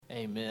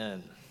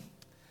Amen.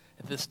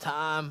 At this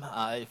time,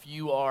 if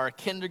you are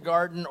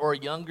kindergarten or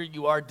younger,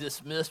 you are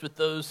dismissed with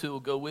those who will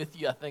go with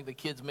you. I think the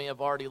kids may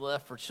have already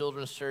left for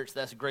children's church.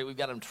 That's great. We've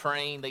got them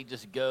trained. They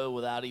just go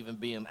without even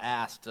being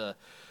asked to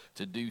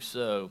do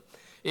so.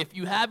 If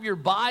you have your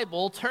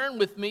Bible, turn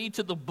with me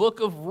to the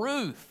book of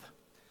Ruth.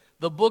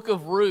 The book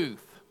of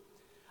Ruth.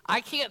 I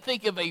can't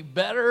think of a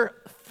better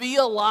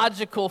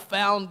theological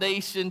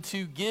foundation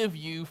to give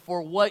you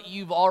for what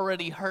you've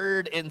already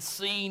heard and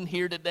seen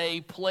here today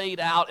played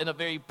out in a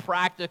very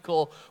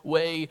practical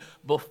way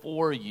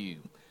before you.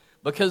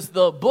 Because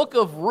the book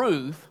of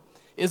Ruth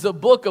is a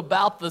book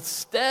about the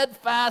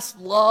steadfast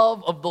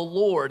love of the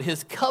Lord,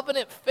 his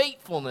covenant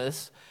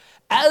faithfulness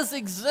as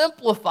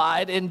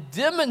exemplified and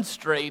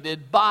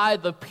demonstrated by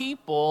the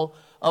people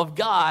of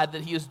God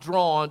that he has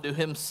drawn to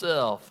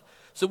himself.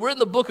 So we're in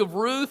the book of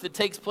Ruth. It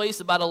takes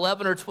place about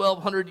 11 or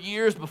 1,200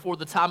 years before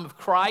the time of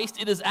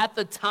Christ. It is at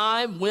the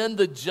time when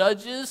the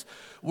judges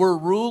were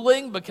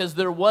ruling because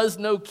there was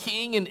no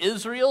king in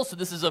Israel. So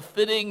this is a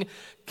fitting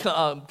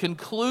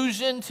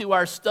conclusion to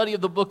our study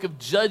of the book of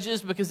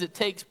Judges because it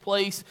takes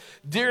place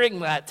during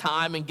that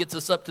time and gets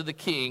us up to the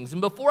kings.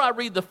 And before I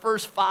read the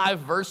first 5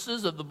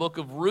 verses of the book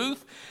of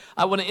Ruth,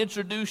 I want to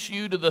introduce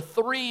you to the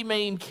 3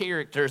 main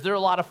characters. There are a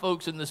lot of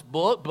folks in this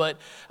book, but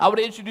I want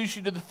to introduce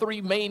you to the 3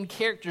 main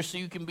characters so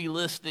you can be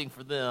listening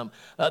for them.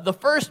 The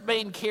first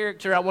main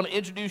character I want to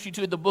introduce you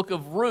to in the book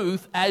of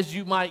Ruth, as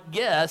you might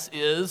guess,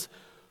 is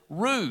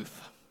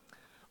Ruth.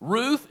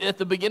 Ruth, at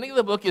the beginning of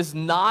the book, is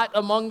not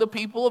among the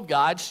people of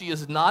God. She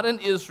is not an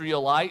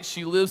Israelite.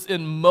 She lives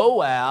in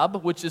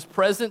Moab, which is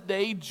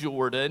present-day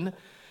Jordan.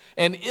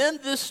 And in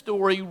this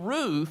story,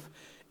 Ruth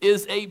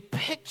is a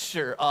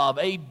picture of,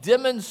 a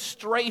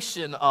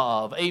demonstration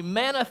of, a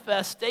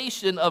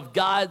manifestation of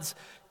God's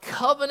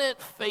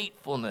covenant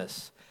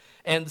faithfulness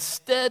and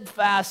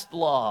steadfast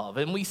love.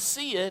 And we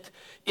see it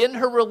in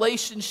her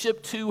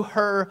relationship to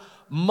her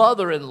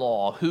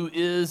mother-in-law, who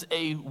is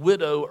a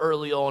widow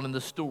early on in the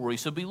story.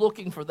 So be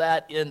looking for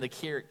that in the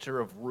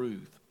character of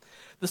Ruth.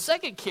 The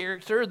second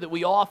character that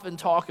we often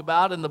talk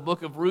about in the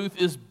book of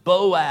Ruth is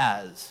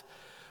Boaz.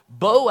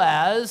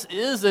 Boaz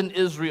is an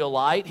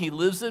Israelite. He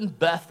lives in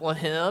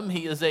Bethlehem.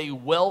 He is a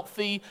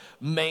wealthy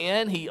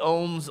man. He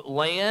owns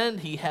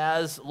land. He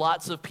has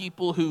lots of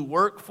people who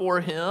work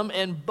for him.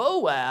 And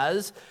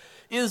Boaz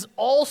is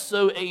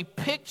also a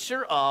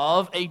picture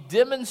of, a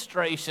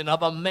demonstration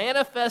of, a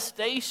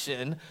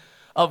manifestation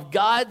of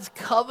God's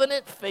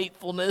covenant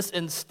faithfulness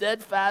and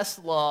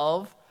steadfast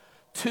love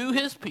to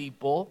his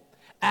people,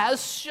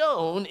 as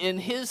shown in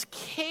his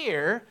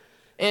care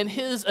and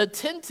his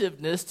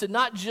attentiveness to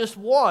not just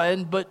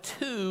one, but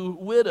 2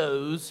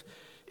 widows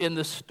in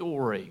the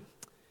story.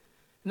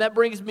 And that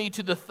brings me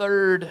to the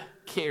third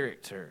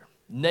character,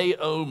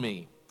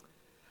 Naomi.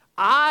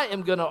 I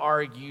am going to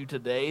argue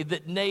today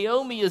that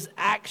Naomi is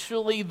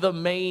actually the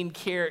main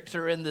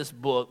character in this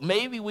book.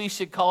 Maybe we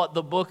should call it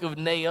the book of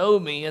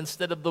Naomi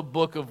instead of the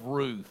book of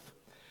Ruth.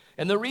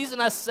 And the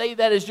reason I say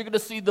that is you're going to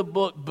see the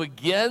book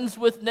begins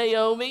with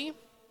Naomi,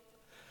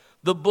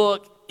 the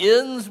book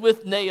ends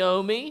with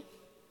Naomi.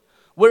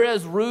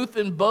 Whereas Ruth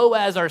and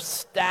Boaz are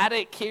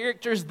static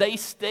characters, they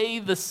stay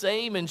the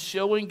same in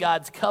showing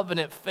God's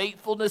covenant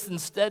faithfulness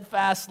and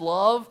steadfast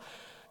love.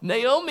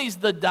 Naomi's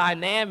the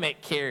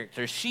dynamic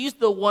character. She's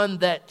the one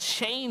that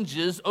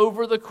changes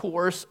over the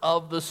course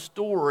of the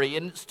story.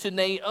 And it's to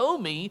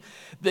Naomi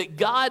that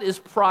God is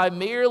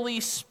primarily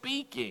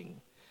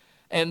speaking.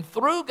 And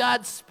through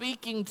God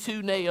speaking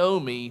to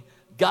Naomi,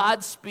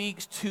 God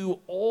speaks to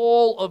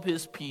all of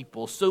his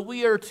people. So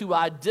we are to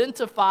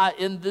identify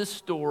in this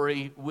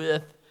story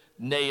with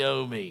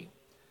Naomi.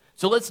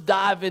 So let's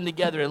dive in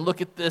together and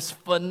look at this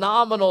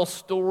phenomenal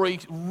story,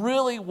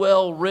 really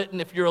well written.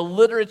 If you're a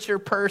literature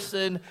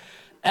person,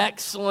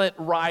 excellent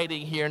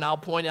writing here, and I'll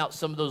point out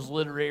some of those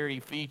literary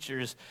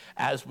features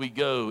as we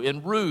go.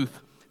 In Ruth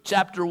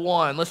chapter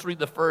 1, let's read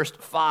the first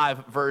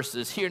 5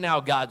 verses. Hear now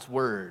God's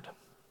word.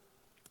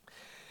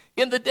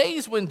 In the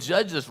days when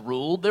judges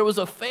ruled, there was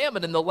a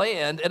famine in the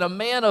land, and a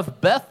man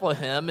of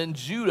Bethlehem in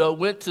Judah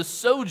went to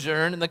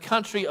sojourn in the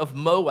country of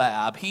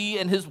Moab, he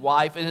and his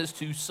wife and his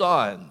 2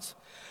 sons.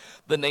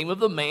 The name of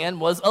the man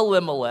was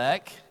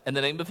Elimelech, and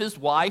the name of his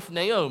wife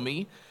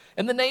Naomi,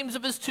 and the names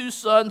of his 2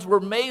 sons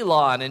were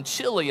Mahlon and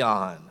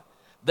Chilion.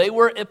 They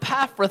were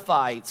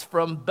Epaphrathites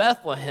from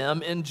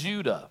Bethlehem in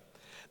Judah.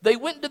 They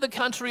went into the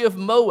country of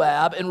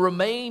Moab and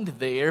remained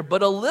there,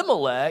 but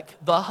Elimelech,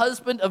 the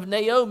husband of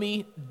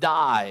Naomi,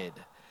 died,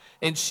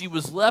 and she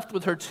was left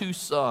with her 2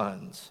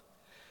 sons.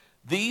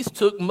 These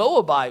took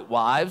Moabite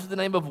wives. The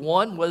name of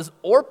one was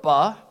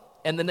Orpah,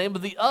 and the name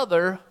of the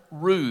other,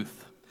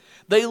 Ruth.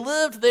 They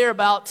lived there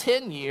about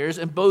 10 years,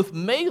 and both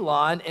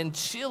Mahlon and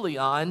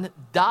Chilion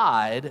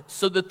died,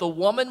 so that the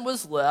woman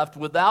was left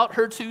without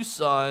her 2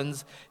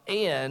 sons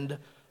and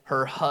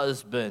her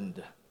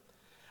husband.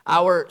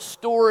 Our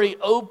story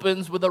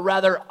opens with a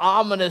rather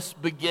ominous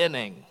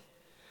beginning.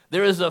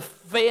 There is a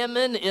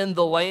famine in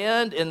the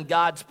land, in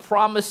God's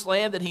promised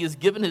land that he has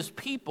given his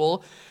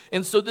people.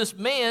 And so this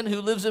man who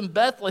lives in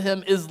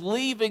Bethlehem is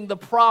leaving the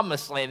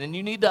promised land. And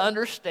you need to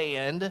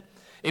understand,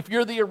 if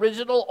you're the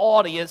original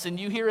audience and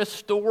you hear a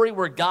story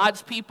where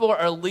God's people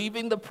are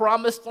leaving the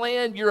promised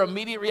land, your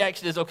immediate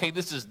reaction is, okay,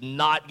 this is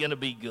not going to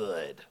be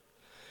good.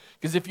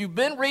 Because if you've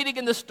been reading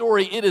in the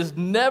story, it is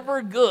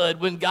never good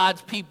when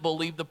God's people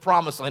leave the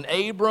promised land.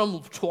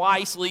 Abram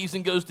twice leaves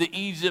and goes to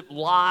Egypt,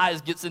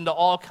 lies, gets into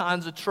all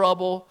kinds of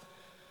trouble.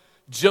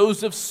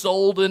 Joseph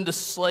sold into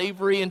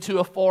slavery into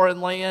a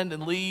foreign land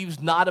and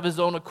leaves not of his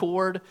own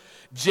accord.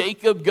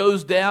 Jacob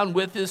goes down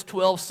with his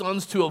 12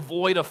 sons to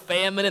avoid a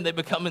famine, and they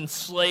become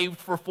enslaved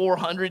for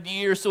 400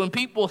 years. So when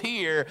people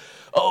hear,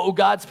 oh,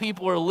 God's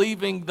people are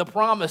leaving the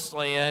promised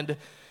land,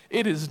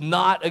 it is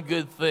not a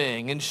good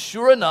thing. And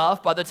sure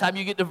enough, by the time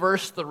you get to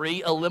verse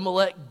 3,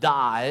 Elimelech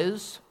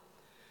dies.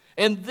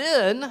 And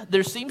then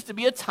there seems to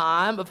be a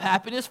time of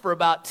happiness for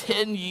about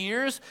 10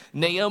 years.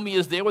 Naomi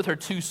is there with her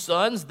 2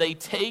 sons. They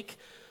take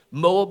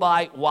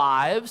Moabite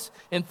wives,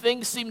 and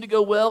things seem to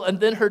go well.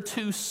 And then her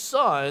 2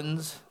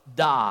 sons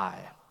die.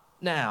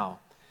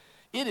 Now,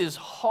 it is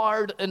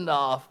hard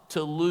enough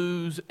to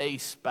lose a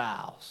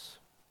spouse.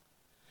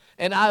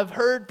 And I've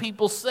heard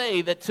people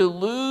say that to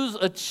lose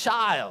a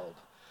child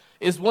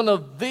is one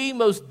of the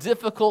most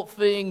difficult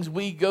things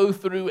we go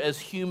through as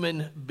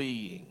human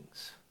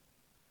beings.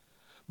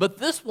 But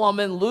this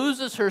woman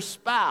loses her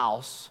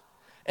spouse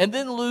and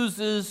then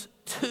loses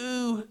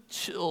 2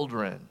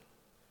 children.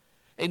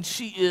 And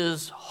she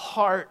is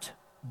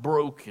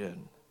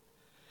heartbroken.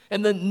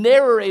 And the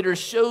narrator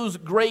shows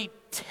great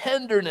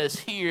tenderness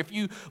here. If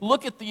you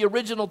look at the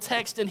original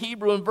text in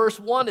Hebrew, in verse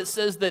 1, it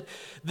says that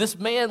this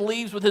man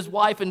leaves with his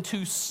wife and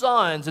 2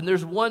 sons, and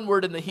there's one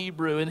word in the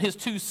Hebrew, and his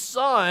 2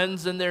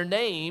 sons, and they're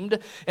named,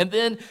 and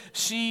then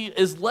she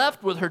is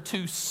left with her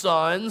 2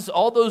 sons.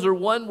 All those are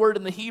one word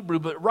in the Hebrew,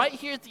 but right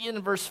here at the end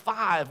of verse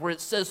 5, where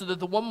it says, so that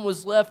the woman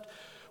was left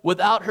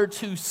without her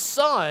 2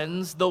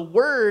 sons, the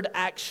word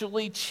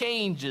actually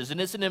changes. And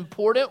it's an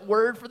important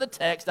word for the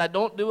text. I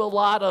don't do a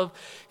lot of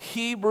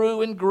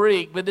Hebrew and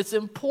Greek, but it's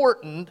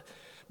important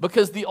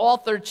because the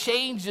author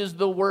changes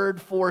the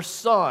word for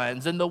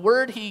sons. And the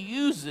word he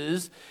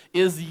uses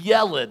is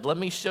yeled. Let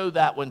me show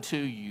that one to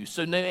you.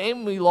 So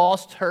Naomi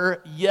lost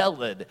her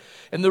yeled.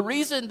 And the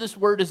reason this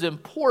word is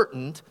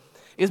important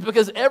is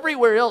because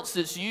everywhere else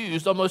it's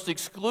used, almost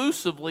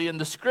exclusively in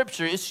the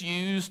scripture, it's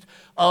used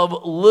of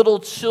little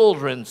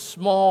children,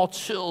 small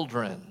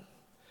children.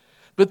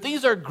 But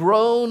these are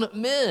grown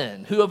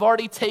men who have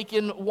already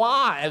taken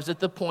wives at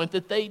the point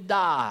that they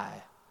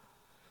die.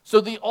 So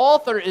the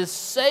author is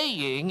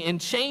saying and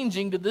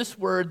changing to this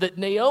word that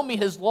Naomi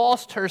has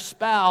lost her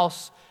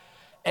spouse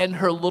and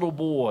her little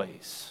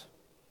boys.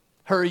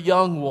 Her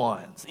young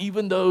ones,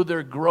 even though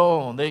they're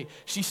grown,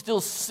 she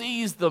still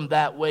sees them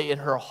that way in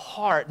her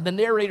heart. And the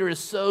narrator is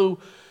so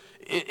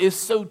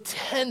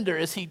tender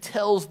as he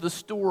tells the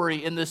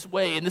story in this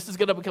way. And this is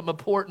going to become an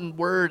important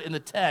word in the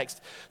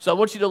text. So I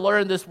want you to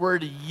learn this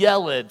word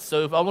yeled.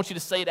 So I want you to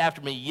say it after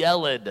me,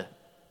 yeled.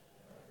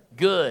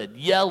 Good,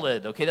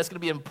 yeled. Okay, that's going to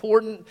be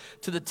important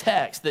to the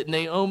text, that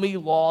Naomi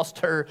lost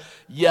her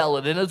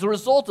yeled. And as a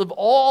result of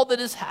all that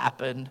has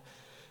happened,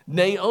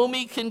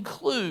 Naomi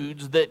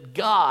concludes that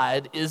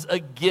God is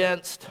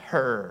against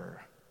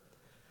her.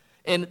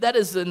 And that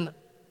is an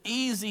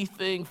easy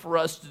thing for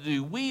us to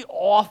do. We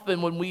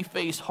often, when we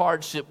face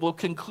hardship, will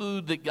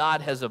conclude that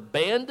God has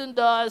abandoned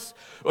us,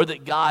 or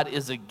that God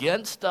is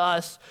against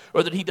us,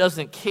 or that he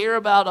doesn't care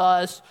about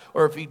us,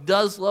 or if he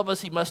does love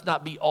us, he must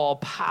not be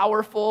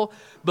all-powerful.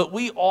 But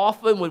we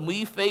often, when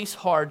we face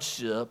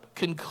hardship,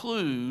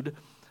 conclude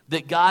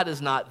that God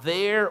is not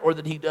there or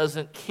that he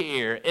doesn't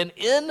care. And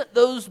in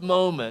those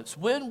moments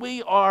when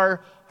we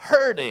are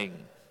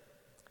hurting,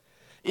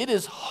 it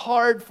is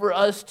hard for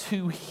us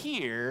to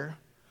hear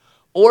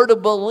or to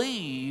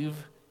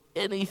believe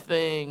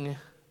anything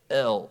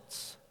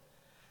else.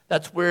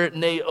 That's where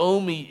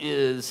Naomi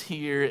is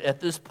here at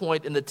this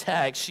point in the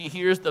text. She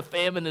hears the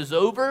famine is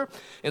over,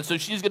 and so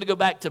she's going to go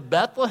back to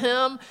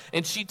Bethlehem,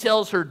 and she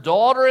tells her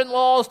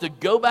daughter-in-laws to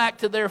go back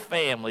to their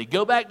family.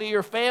 Go back to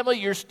your family.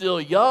 You're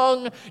still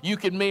young. You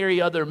can marry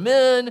other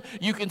men.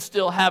 You can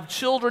still have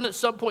children at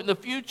some point in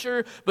the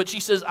future. But she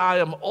says, I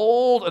am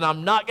old, and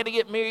I'm not going to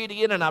get married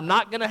again, and I'm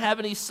not going to have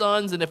any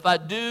sons, and if I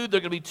do, they're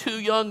going to be too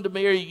young to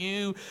marry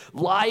you.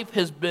 Life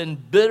has been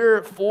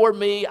bitter for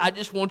me. I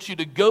just want you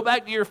to go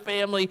back to your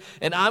family,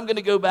 and I'm going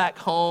to go back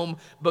home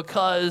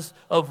because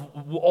of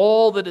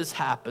all that has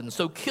happened.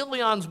 So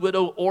Chilion's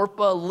widow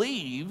Orpah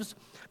leaves,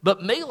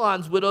 but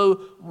Mahlon's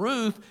widow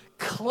Ruth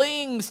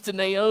clings to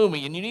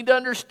Naomi. And you need to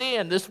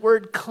understand, this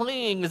word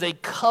cling is a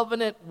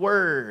covenant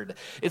word.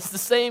 It's the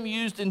same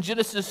used in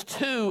Genesis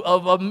 2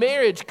 of a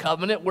marriage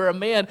covenant where a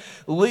man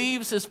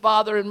leaves his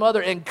father and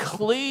mother and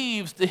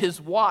cleaves to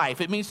his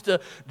wife. It means to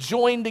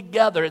join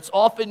together. It's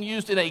often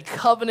used in a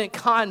covenant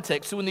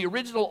context. So when the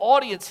original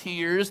audience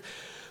hears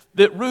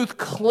that Ruth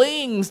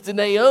clings to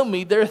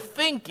Naomi, they're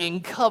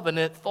thinking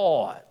covenant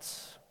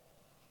thoughts.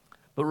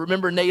 But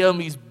remember,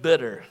 Naomi's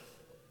bitter.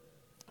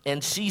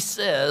 And she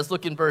says,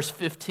 look in verse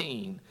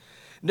 15.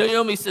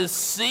 Naomi says,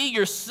 see,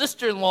 your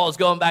sister-in-law is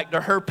going back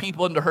to her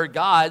people and to her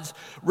gods.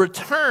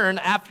 Return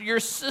after your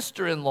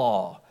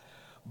sister-in-law.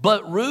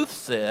 But Ruth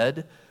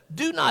said,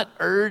 do not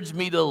urge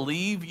me to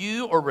leave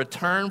you or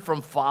return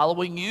from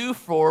following you,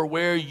 for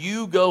where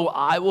you go,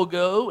 I will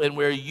go, and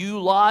where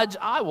you lodge,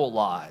 I will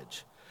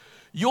lodge.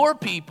 Your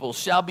people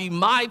shall be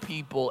my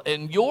people,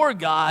 and your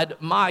God,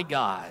 my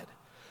God.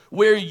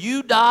 Where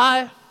you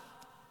die,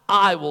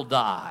 I will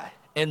die,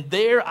 and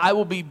there I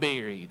will be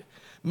buried.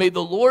 May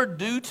the Lord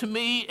do to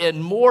me,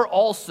 and more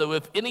also,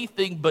 if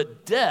anything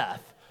but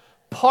death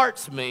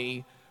parts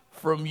me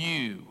from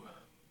you.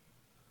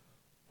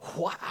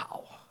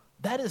 Wow,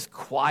 that is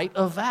quite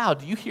a vow.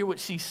 Do you hear what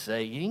she's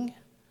saying?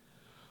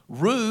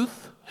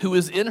 Ruth, who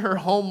is in her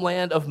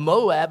homeland of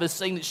Moab, is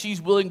saying that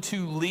she's willing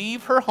to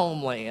leave her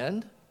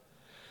homeland.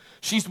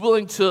 She's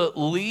willing to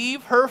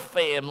leave her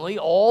family,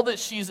 all that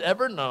she's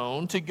ever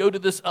known, to go to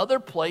this other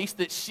place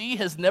that she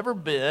has never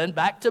been,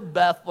 back to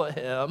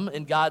Bethlehem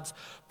in God's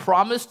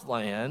promised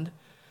land,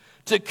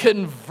 to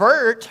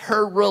convert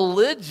her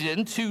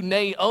religion to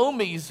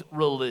Naomi's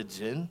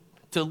religion,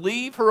 to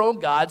leave her own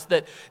gods,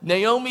 that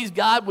Naomi's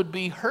God would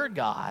be her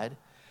God.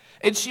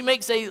 And she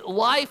makes a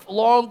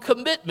lifelong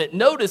commitment.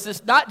 Notice,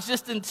 it's not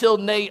just until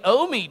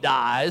Naomi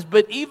dies,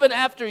 but even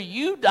after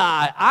you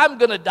die, I'm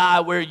going to die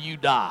where you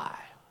die.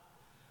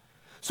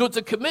 So it's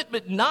a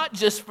commitment not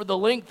just for the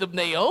length of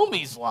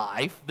Naomi's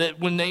life, that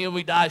when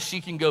Naomi dies,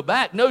 she can go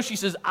back. No, she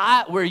says,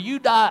 where you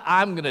die,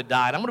 I'm going to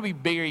die, and I'm going to be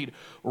buried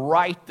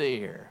right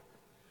there.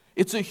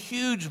 It's a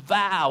huge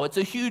vow. It's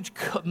a huge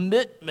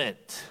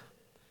commitment.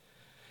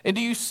 And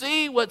do you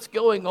see what's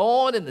going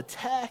on in the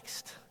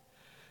text?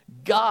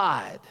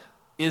 God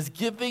is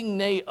giving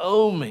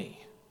Naomi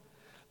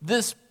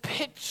this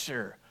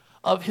picture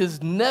of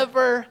his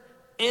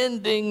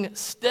never-ending,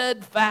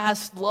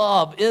 steadfast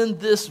love in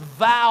this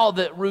vow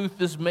that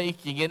Ruth is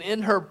making, and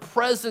in her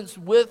presence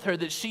with her,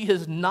 that she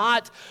has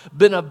not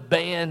been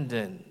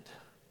abandoned.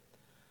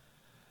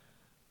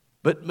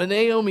 But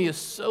Naomi is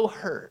so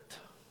hurt,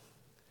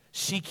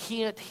 she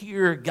can't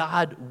hear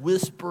God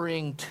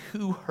whispering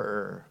to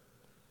her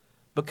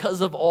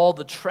because of all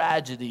the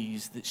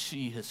tragedies that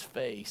she has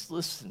faced.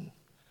 Listen,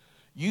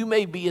 you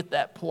may be at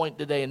that point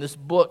today, and this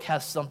book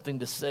has something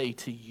to say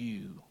to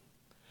you.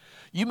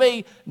 You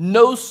may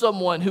know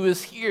someone who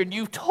is here, and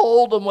you've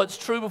told them what's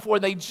true before,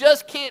 and they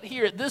just can't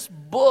hear it. This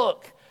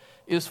book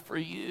is for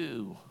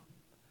you.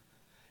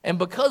 And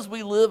because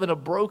we live in a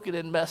broken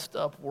and messed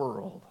up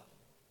world,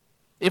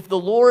 if the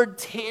Lord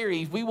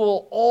tarries, we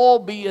will all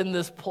be in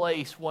this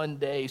place one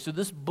day. So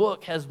this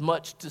book has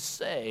much to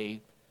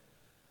say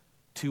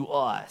to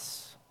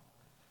us.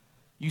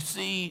 You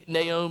see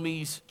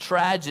Naomi's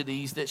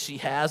tragedies that she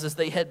has as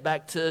they head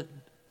back to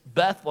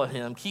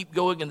Bethlehem. Keep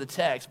going in the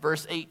text,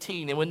 verse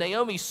 18. And when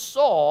Naomi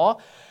saw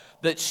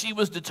that she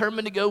was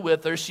determined to go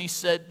with her, she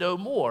said no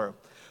more.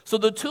 So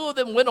the two of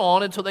them went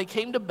on until they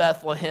came to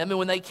Bethlehem. And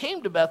when they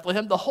came to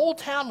Bethlehem, the whole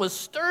town was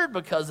stirred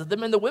because of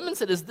them. And the women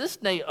said, is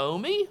this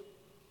Naomi?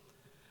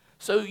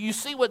 So you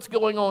see what's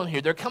going on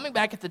here. They're coming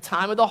back at the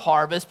time of the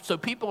harvest, so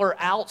people are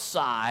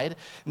outside.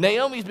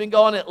 Naomi's been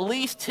gone at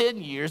least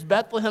 10 years.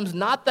 Bethlehem's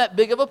not that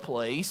big of a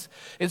place.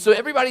 And so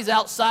everybody's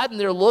outside, and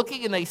they're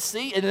looking, and they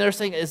see, and they're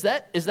saying, is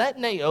that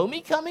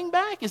Naomi coming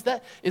back?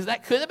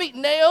 Could it be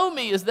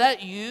Naomi? Is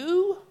that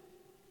you?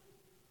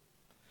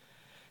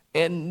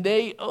 And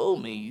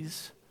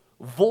Naomi's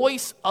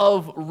voice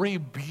of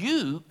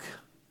rebuke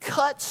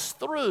cuts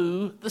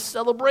through the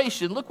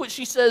celebration. Look what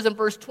she says in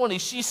verse 20.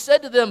 She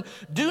said to them,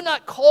 do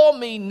not call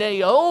me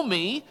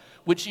Naomi,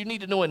 which you need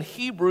to know in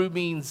Hebrew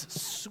means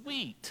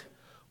sweet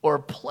or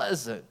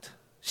pleasant.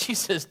 She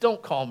says,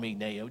 don't call me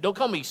Naomi. Don't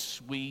call me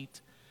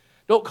sweet.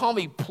 Don't call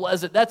me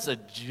pleasant. That's a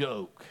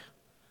joke.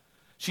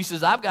 She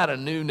says, I've got a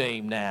new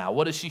name now.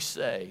 What does she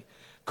say?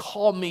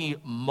 Call me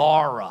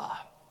Mara,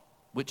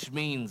 which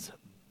means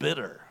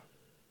bitter.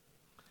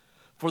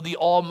 For the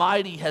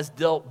Almighty has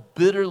dealt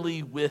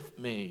bitterly with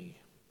me.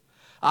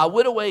 I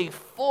went away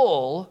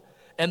full,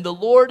 and the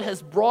Lord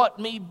has brought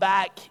me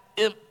back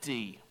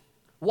empty.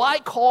 Why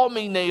call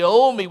me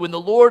Naomi when the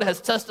Lord has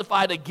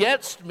testified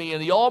against me,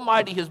 and the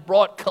Almighty has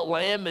brought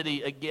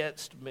calamity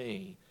against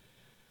me?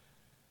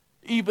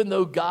 Even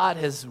though God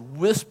has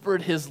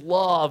whispered his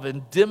love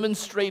and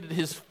demonstrated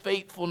his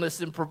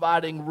faithfulness in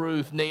providing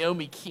Ruth,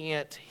 Naomi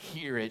can't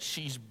hear it.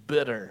 She's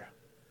bitter.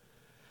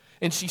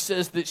 And she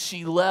says that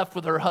she left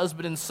with her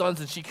husband and sons,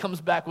 and she comes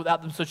back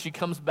without them, so she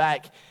comes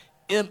back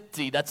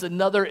empty. That's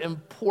another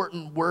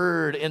important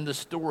word in the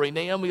story.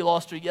 Naomi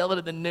lost her yellow,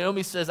 and then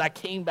Naomi says, I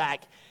came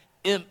back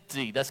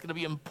empty. That's going to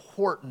be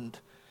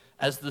important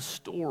as the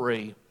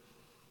story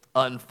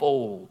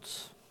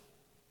unfolds.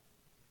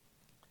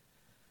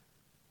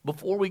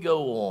 Before we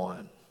go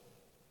on,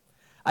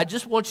 I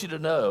just want you to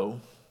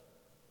know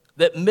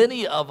that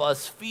many of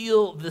us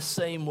feel the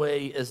same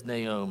way as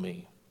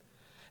Naomi.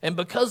 And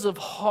because of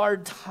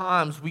hard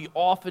times, we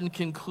often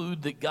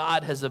conclude that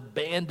God has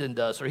abandoned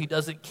us or he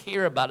doesn't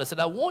care about us. And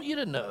I want you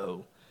to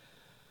know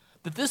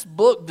that this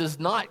book does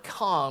not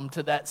come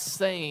to that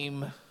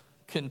same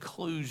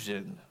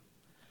conclusion.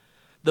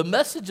 The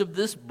message of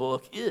this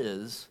book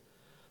is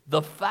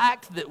the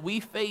fact that we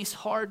face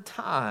hard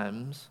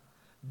times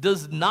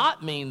does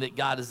not mean that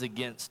God is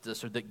against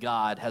us or that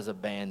God has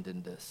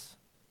abandoned us.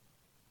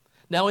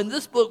 Now, in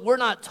this book, we're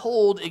not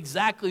told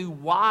exactly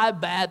why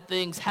bad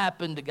things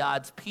happen to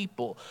God's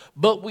people,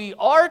 but we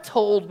are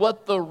told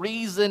what the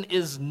reason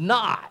is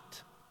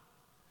not.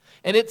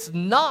 And it's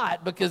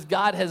not because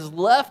God has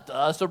left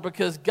us or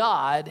because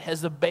God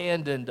has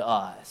abandoned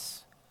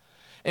us.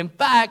 In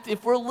fact,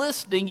 if we're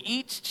listening,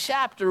 each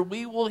chapter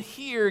we will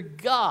hear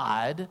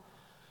God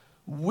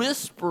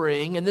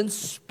whispering and then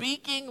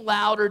speaking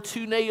louder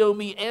to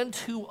Naomi and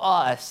to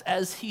us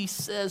as he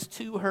says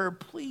to her,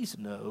 please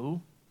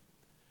know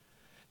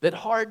that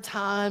hard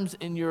times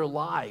in your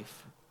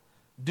life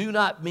do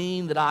not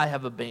mean that I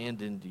have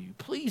abandoned you.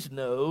 Please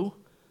know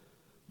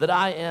that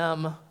I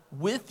am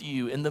with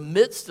you in the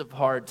midst of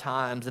hard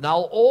times, and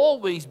I'll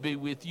always be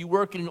with you,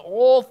 working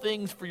all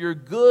things for your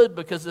good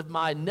because of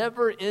my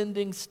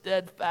never-ending,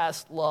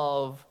 steadfast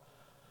love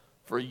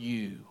for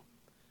you.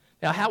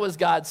 Now, how has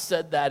God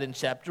said that in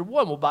chapter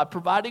 1? Well, by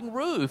providing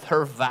Ruth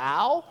her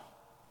vow,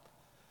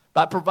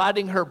 by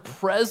providing her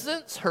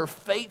presence, her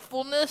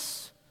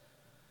faithfulness,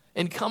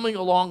 and coming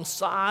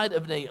alongside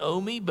of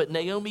Naomi, but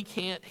Naomi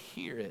can't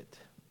hear it.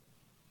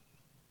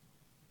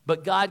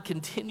 But God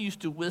continues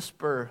to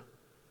whisper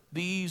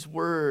these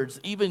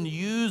words, even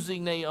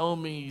using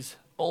Naomi's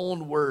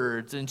own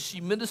words, and she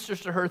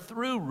ministers to her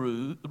through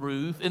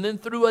Ruth, and then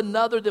through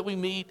another that we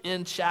meet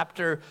in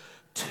chapter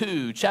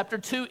 2. Chapter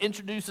 2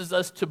 introduces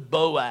us to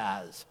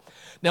Boaz.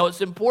 Now,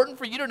 it's important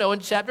for you to know in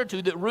chapter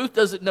 2 that Ruth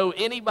doesn't know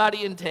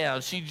anybody in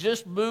town. She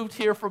just moved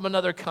here from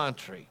another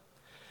country,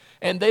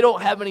 and they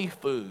don't have any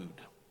food.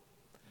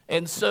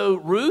 And so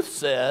Ruth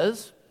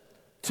says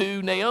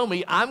to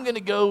Naomi, I'm going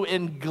to go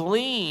and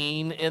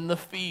glean in the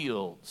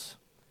fields.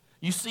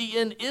 You see,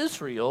 in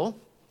Israel,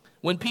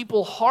 when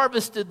people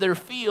harvested their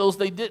fields,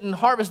 they didn't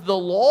harvest. The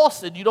law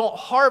said you don't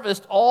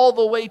harvest all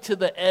the way to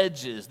the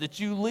edges, that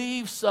you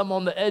leave some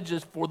on the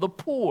edges for the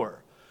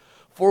poor,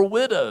 for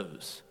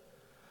widows,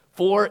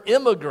 for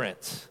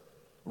immigrants.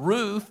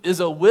 Ruth is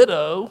a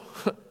widow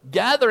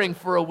gathering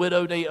for a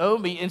widow,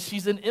 Naomi, and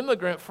she's an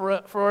immigrant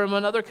from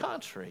another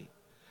country.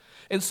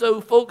 And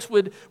so folks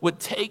would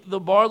take the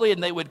barley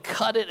and they would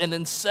cut it and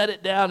then set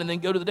it down and then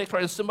go to the next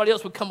part, and somebody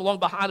else would come along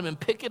behind them and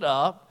pick it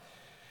up.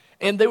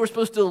 And they were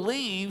supposed to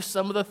leave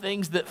some of the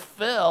things that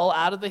fell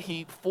out of the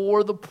heap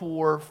for the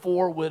poor,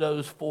 for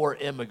widows, for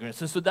immigrants.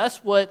 And so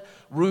that's what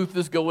Ruth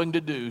is going to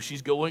do.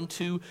 She's going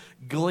to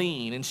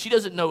glean. And she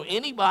doesn't know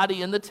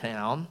anybody in the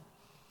town.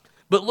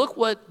 But look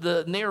what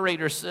the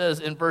narrator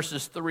says in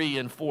verses 3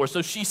 and 4.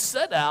 So she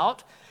set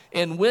out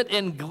and went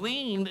and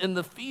gleaned in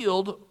the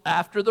field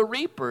after the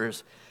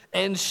reapers.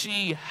 And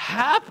she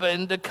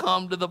happened to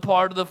come to the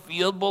part of the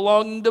field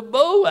belonging to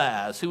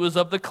Boaz, who was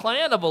of the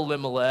clan of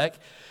Elimelech.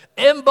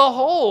 And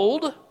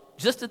behold,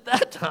 just at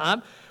that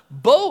time,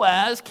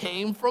 Boaz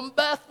came from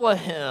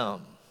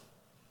Bethlehem.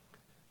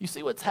 You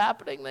see what's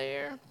happening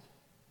there?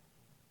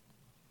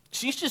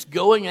 She's just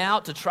going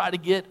out to try to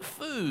get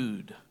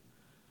food.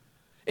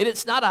 And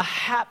it's not a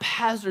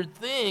haphazard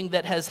thing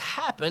that has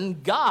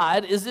happened.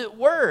 God is at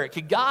work.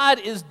 God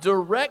is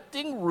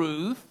directing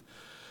Ruth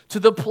to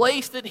the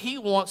place that he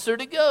wants her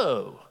to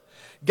go.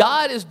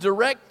 God is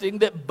directing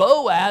that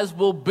Boaz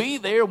will be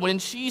there when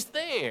she's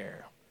there.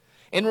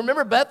 And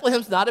remember,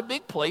 Bethlehem's not a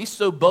big place,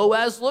 so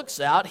Boaz looks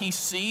out. He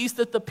sees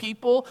that the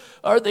people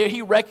are there.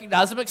 He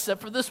recognizes them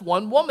except for this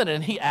one woman,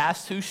 and he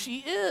asks who she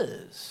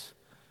is.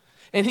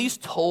 And he's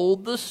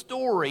told the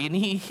story, and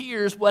he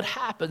hears what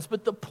happens.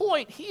 But the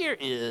point here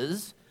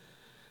is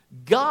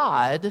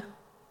God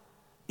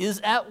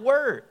is at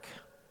work.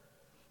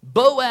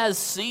 Boaz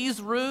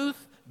sees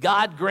Ruth.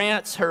 God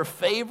grants her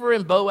favor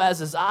in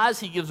Boaz's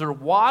eyes. He gives her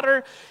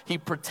water. He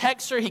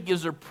protects her. He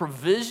gives her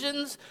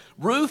provisions.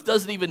 Ruth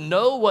doesn't even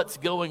know what's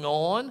going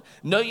on.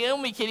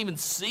 Naomi can't even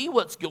see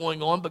what's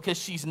going on because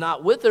she's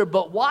not with her.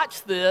 But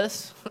watch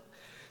this.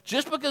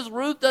 Just because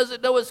Ruth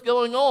doesn't know what's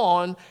going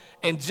on,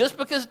 and just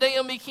because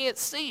Naomi can't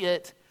see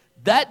it,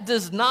 that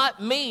does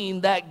not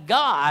mean that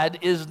God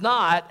is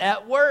not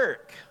at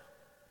work.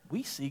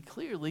 We see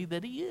clearly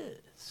that he is.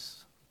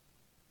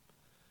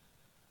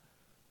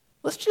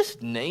 Let's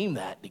just name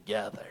that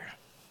together.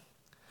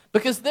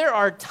 Because there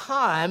are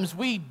times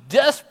we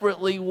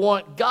desperately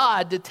want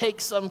God to take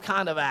some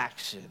kind of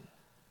action.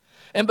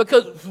 And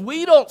because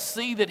we don't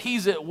see that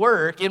he's at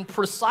work in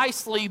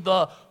precisely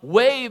the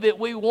way that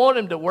we want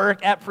him to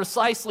work, at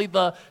precisely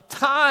the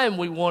time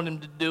we want him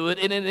to do it,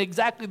 and in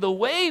exactly the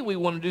way we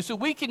want him to do so,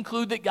 we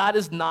conclude that God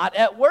is not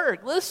at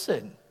work.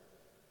 Listen,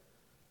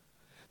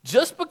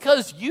 just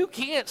because you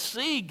can't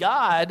see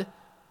God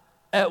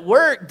at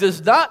work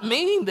does not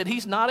mean that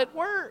he's not at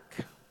work.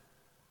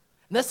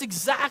 And that's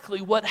exactly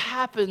what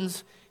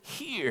happens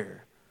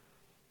here.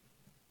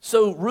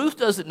 So Ruth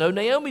doesn't know,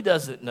 Naomi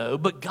doesn't know,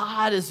 but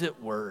God is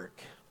at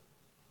work.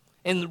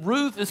 And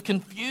Ruth is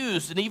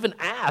confused and even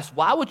asked,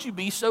 why would you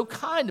be so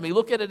kind to me?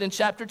 Look at it in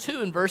chapter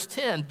 2 and verse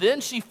 10.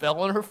 Then she fell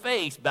on her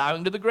face,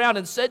 bowing to the ground,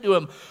 and said to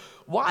him,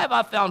 why have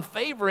I found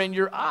favor in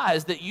your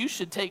eyes that you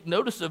should take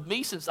notice of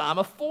me since I'm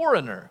a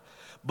foreigner?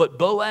 But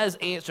Boaz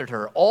answered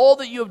her, all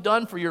that you have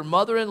done for your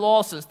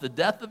mother-in-law since the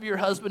death of your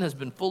husband has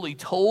been fully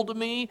told to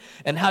me,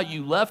 and how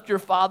you left your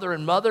father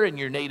and mother in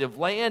your native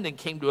land and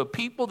came to a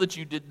people that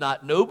you did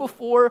not know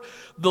before.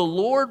 The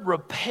Lord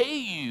repay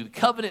you, the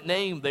covenant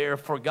name there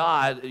for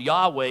God,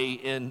 Yahweh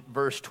in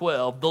verse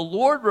 12. The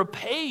Lord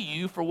repay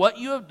you for what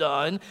you have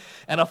done,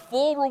 and a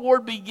full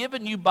reward be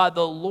given you by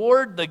the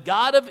Lord, the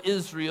God of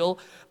Israel,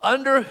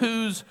 under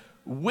whose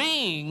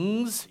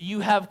wings you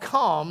have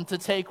come to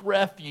take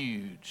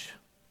refuge.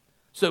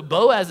 So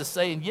Boaz is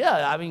saying,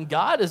 yeah, I mean,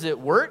 God is at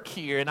work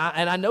here, and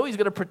I know he's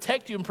going to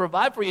protect you and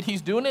provide for you, and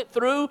he's doing it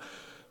through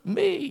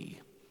me.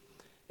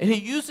 And he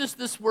uses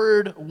this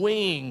word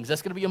wings.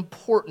 That's going to be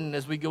important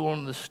as we go on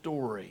in the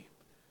story,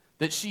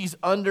 that she's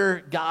under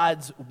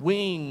God's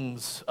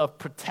wings of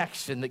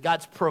protection, that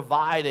God's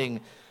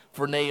providing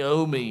for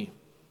Naomi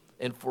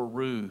and for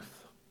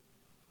Ruth.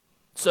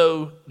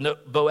 So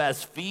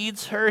Boaz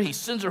feeds her. He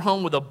sends her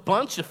home with a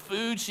bunch of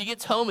food. She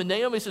gets home, and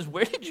Naomi says,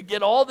 where did you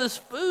get all this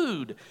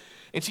food?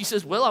 And she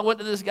says, well, I went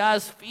to this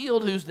guy's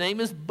field whose name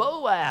is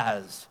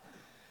Boaz.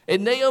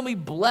 And Naomi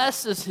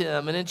blesses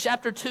him. And in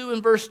chapter 2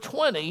 and verse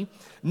 20,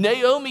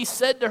 Naomi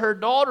said to her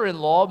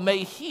daughter-in-law, may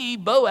he,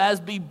 Boaz,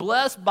 be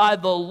blessed by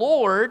the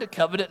Lord,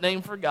 covenant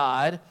name for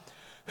God,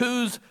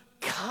 whose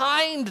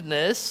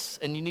kindness,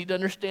 and you need to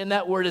understand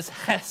that word is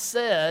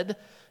hesed,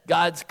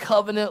 God's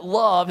covenant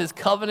love, his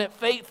covenant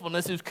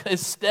faithfulness,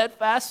 his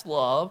steadfast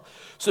love.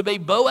 So may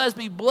Boaz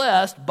be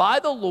blessed by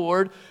the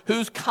Lord,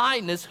 whose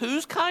kindness,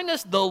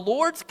 the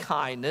Lord's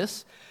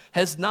kindness,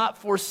 has not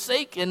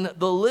forsaken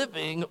the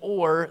living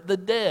or the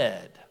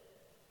dead.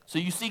 So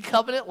you see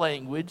covenant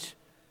language,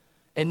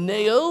 and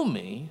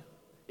Naomi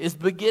is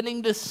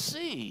beginning to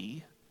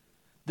see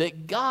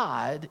that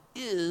God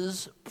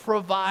is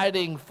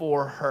providing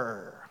for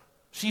her.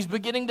 She's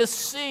beginning to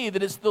see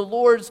that it's the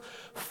Lord's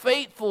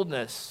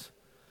faithfulness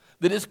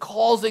that is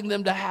causing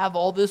them to have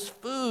all this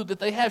food that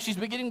they have. She's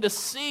beginning to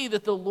see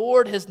that the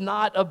Lord has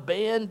not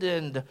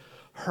abandoned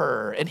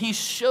her. And he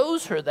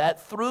shows her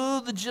that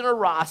through the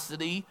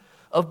generosity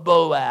of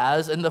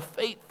Boaz and the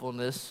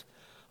faithfulness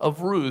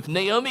of Ruth.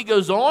 Naomi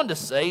goes on to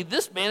say,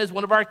 this man is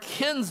one of our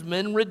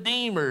kinsmen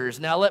redeemers.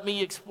 Now let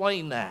me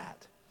explain that.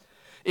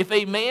 If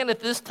a man at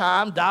this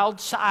time died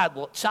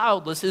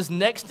childless, his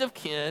next of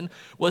kin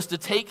was to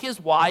take his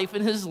wife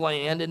and his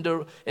land and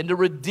to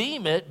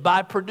redeem it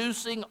by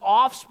producing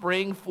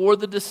offspring for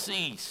the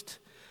deceased.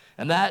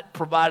 And that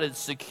provided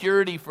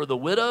security for the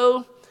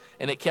widow,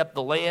 and it kept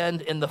the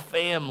land in the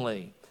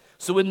family.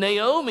 So when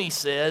Naomi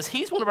says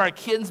he's one of our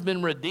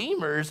kinsmen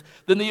redeemers,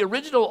 then the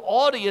original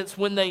audience,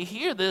 when they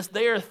hear this,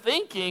 they are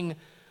thinking,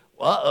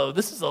 uh-oh,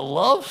 this is a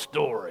love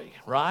story,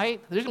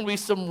 right? There's going to be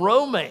some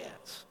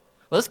romance.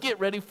 Let's get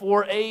ready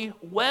for a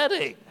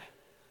wedding.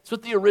 That's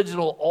what the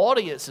original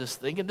audience is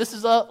thinking. This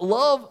is a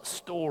love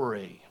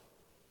story.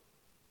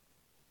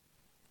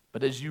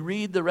 But as you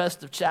read the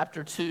rest of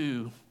chapter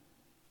 2,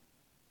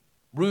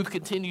 Ruth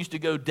continues to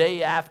go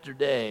day after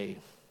day,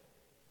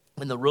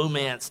 and the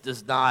romance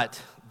does not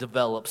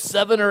develop.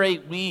 7 or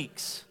 8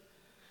 weeks,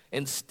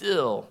 and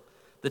still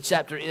the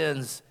chapter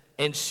ends,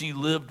 and she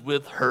lived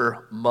with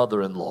her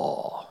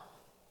mother-in-law.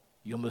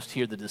 You almost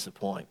hear the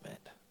disappointment.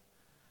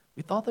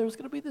 We thought there was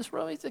going to be this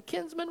romance, a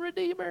kinsman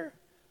redeemer.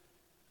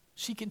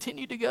 She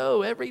continued to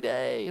go every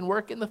day and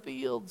work in the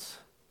fields.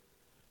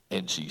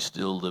 And she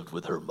still lived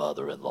with her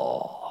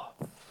mother-in-law.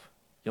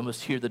 You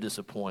almost hear the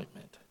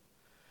disappointment.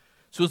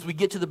 So as we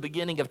get to the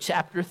beginning of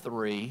chapter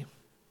 3,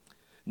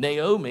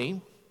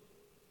 Naomi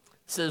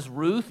says,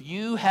 Ruth,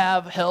 you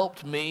have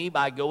helped me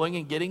by going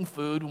and getting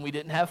food when we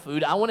didn't have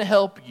food. I want to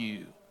help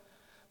you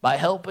by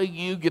helping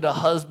you get a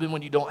husband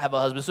when you don't have a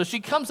husband. So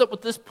she comes up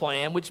with this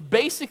plan, which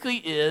basically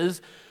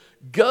is,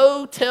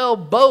 go tell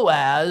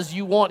Boaz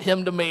you want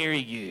him to marry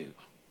you.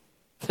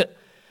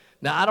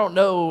 Now, I don't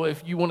know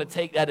if you want to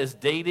take that as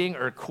dating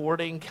or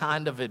courting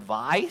kind of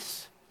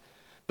advice,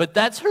 but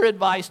that's her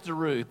advice to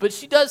Ruth. But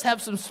she does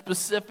have some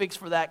specifics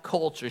for that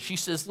culture. She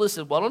says,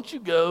 listen, why don't you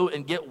go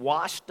and get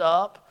washed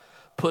up,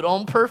 put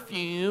on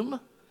perfume,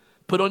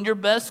 put on your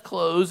best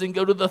clothes, and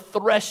go to the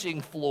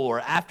threshing floor.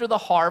 After the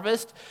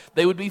harvest,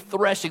 they would be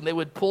threshing. They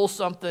would pull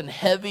something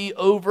heavy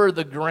over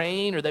the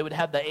grain, or they would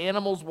have the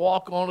animals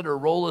walk on it or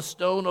roll a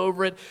stone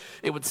over it.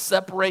 It would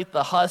separate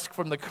the husk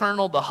from the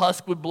kernel. The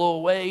husk would blow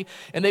away,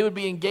 and they would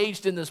be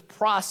engaged in this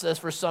process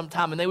for some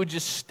time, and they would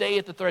just stay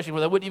at the threshing floor.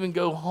 They wouldn't even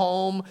go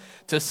home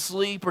to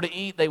sleep or to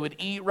eat. They would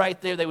eat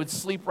right there. They would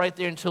sleep right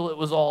there until it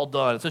was all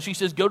done. So she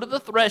says, go to the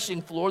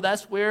threshing floor.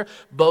 That's where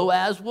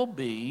Boaz will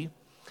be.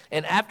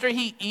 And after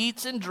he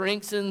eats and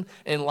drinks and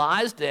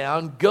lies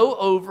down, go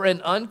over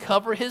and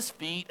uncover his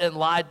feet and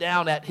lie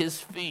down at his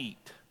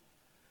feet.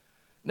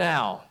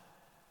 Now,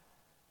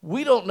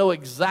 We don't know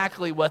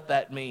exactly what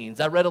that means.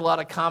 I read a lot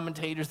of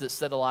commentators that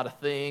said a lot of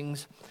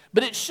things,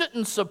 but it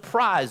shouldn't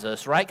surprise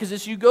us, right? Because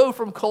as you go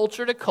from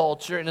culture to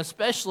culture, and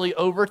especially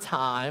over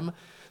time,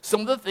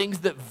 some of the things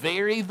that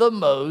vary the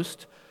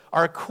most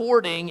are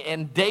courting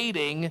and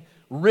dating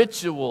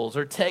rituals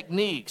or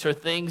techniques or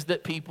things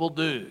that people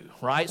do,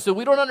 right? So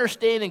we don't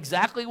understand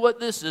exactly what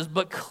this is,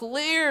 but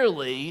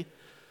clearly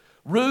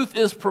Ruth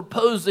is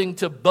proposing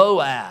to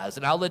Boaz,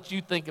 and I'll let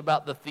you think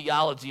about the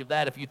theology of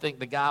that if you think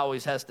the guy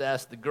always has to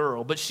ask the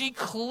girl. But she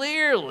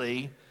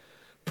clearly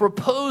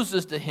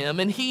proposes to him,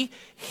 and he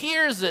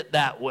hears it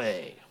that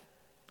way.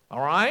 All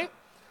right?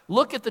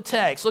 Look at the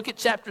text. Look at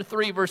chapter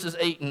 3, verses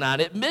 8 and 9.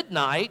 At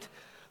midnight,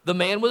 the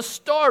man was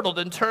startled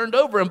and turned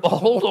over, and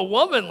behold, a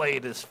woman lay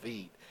at his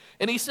feet.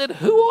 And he said,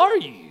 "Who are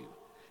you?"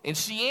 And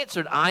she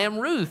answered, "I am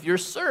Ruth, your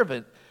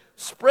servant.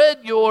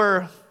 Spread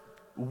your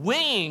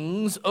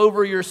wings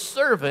over your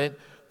servant,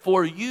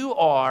 for you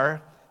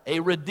are a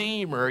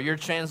redeemer." Your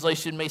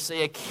translation may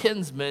say a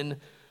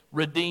kinsman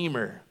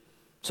redeemer.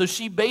 So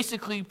she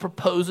basically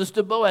proposes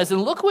to Boaz,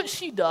 and look what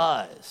she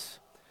does.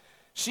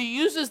 She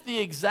uses the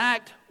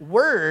exact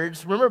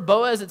words. Remember,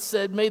 Boaz had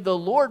said, "May the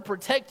Lord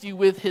protect you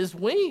with his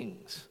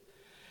wings."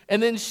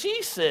 And then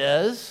she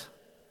says,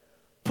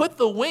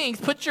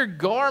 put your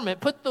garment,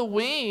 put the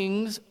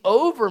wings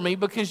over me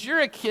because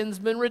you're a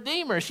kinsman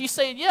redeemer. She's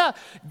saying, yeah,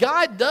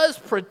 God does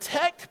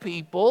protect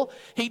people.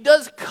 He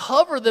does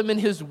cover them in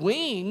his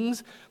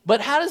wings, but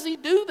how does he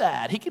do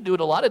that? He can do it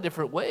a lot of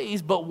different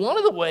ways, but one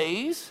of the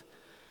ways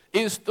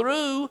is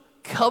through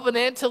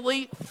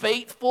covenantally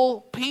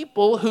faithful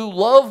people who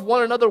love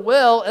one another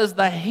well as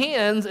the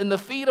hands and the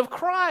feet of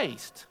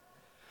Christ.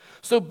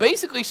 So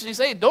basically she's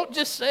saying, don't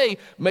just say,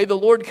 "May the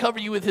Lord cover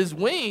you with his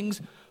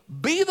wings."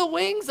 Be the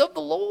wings of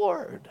the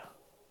Lord.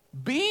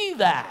 Be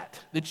that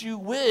you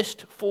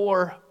wished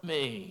for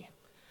me.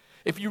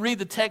 If you read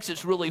the text,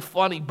 it's really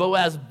funny.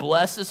 Boaz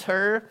blesses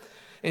her,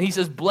 and he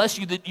says, "Bless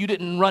you that you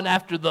didn't run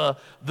after the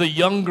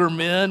younger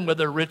men,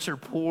 whether rich or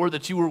poor,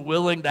 that you were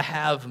willing to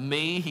have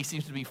me." He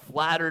seems to be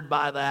flattered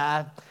by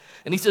that.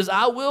 And he says,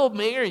 "I will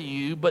marry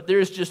you, but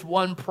there's just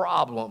one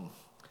problem.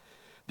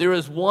 There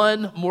is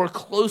one more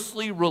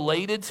closely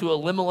related to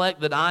Elimelech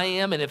than I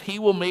am, and if he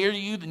will marry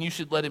you, then you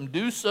should let him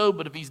do so.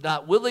 But if he's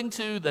not willing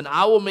to, then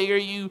I will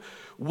marry you.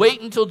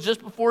 Wait until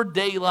just before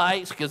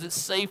daylight, because it's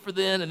safer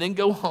then, and then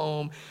go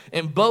home."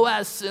 And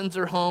Boaz sends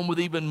her home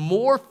with even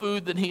more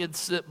food than he had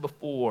sent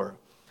before.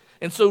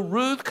 And so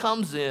Ruth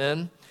comes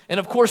in, and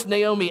of course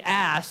Naomi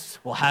asks,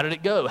 "Well, how did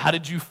it go? How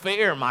did you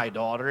fare, my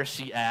daughter?"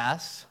 she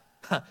asks.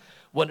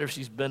 Wonder if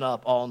she's been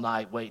up all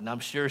night waiting. I'm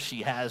sure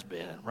she has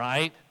been,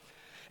 right?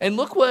 And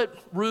look what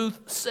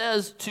Ruth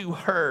says to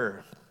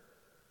her.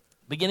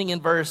 Beginning in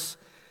verse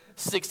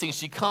 16,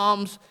 she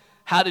comes,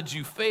 "How did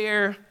you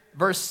fare?"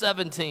 Verse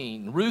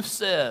 17, Ruth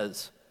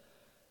says,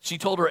 she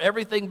told her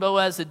everything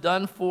Boaz had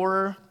done for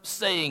her,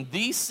 saying,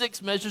 "These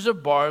 6 measures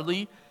of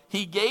barley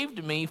he gave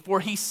to me, for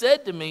he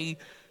said to me,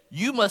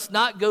 'You must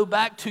not go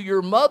back to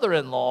your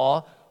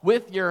mother-in-law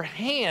with your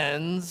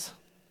hands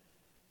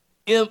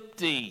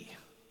empty.'"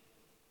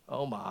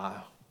 Oh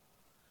my,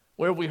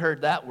 where have we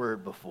heard that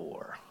word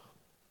before?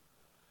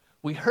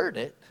 We heard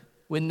it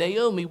when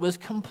Naomi was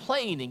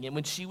complaining and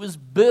when she was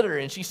bitter,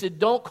 and she said,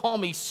 "Don't call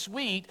me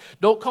sweet,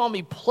 don't call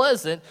me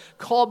pleasant,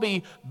 call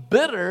me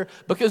bitter,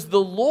 because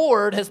the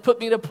Lord has put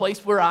me in a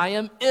place where I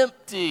am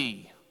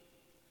empty."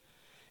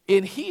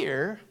 In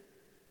here,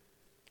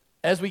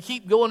 as we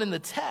keep going in the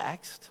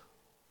text,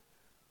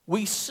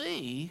 we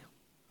see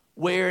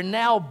where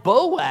now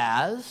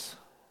Boaz,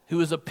 who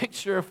is a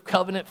picture of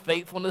covenant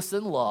faithfulness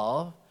and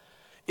love,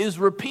 is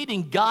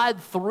repeating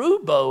God through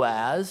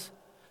Boaz,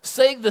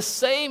 saying the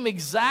same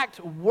exact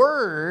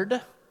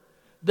word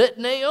that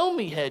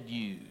Naomi had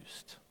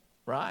used,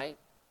 right?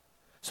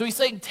 So he's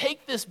saying,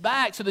 take this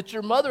back so that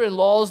your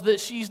mother-in-law's, that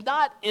she's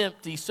not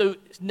empty. So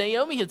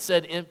Naomi had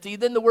said empty,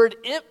 then the word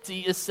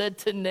empty is said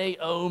to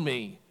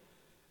Naomi.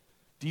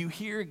 Do you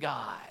hear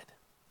God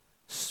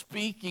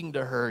speaking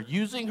to her,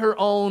 using her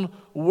own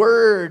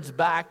words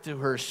back to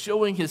her,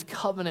 showing his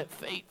covenant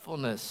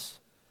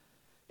faithfulness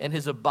and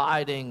his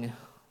abiding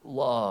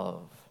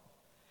love?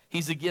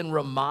 He's again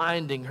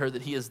reminding her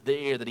that he is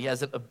there, that he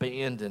hasn't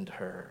abandoned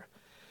her.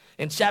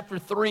 And chapter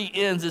 3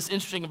 ends, it's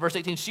interesting in verse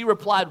 18. She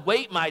replied,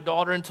 "Wait, my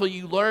daughter, until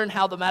you learn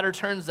how the matter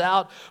turns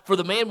out, for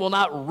the man will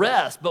not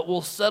rest, but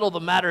will settle the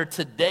matter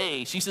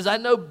today." She says, "I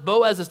know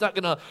Boaz is not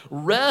going to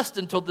rest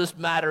until this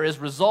matter is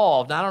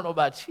resolved." Now, I don't know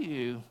about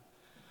you,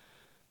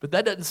 but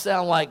that doesn't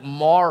sound like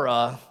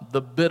Mara,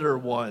 the bitter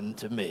one,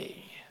 to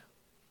me.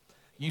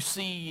 You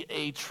see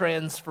a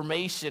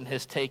transformation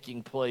has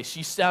taken place.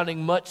 She's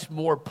sounding much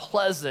more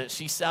pleasant.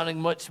 She's sounding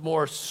much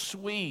more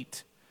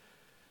sweet.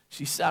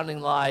 She's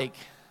sounding like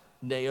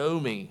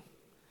Naomi.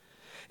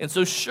 And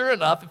so sure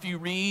enough, if you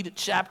read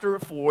chapter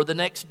 4, the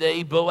next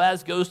day,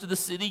 Boaz goes to the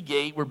city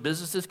gate where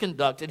business is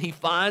conducted. He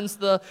finds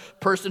the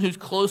person who's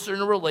closer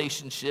in a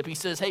relationship. He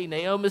says, "Hey,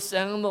 Naomi's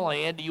selling the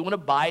land. Do you want to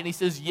buy it?" And he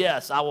says,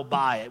 "Yes, I will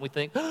buy it." And we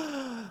think,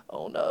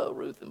 oh no,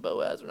 Ruth and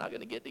Boaz are not going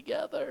to get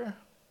together.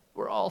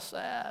 We're all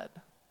sad.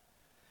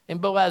 And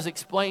Boaz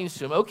explains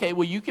to him, okay,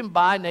 well, you can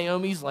buy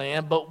Naomi's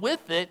land, but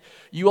with it,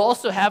 you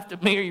also have to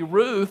marry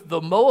Ruth, the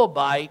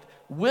Moabite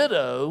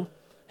widow,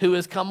 who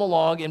has come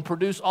along and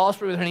produced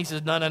offspring with her. And he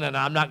says, no,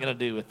 I'm not going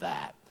to do with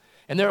that.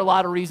 And there are a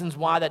lot of reasons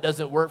why that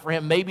doesn't work for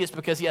him. Maybe it's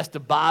because he has to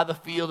buy the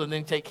field and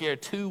then take care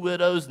of 2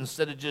 widows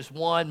instead of just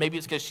one. Maybe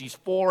it's because she's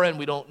foreign.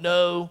 We don't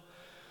know.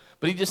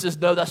 But he just says,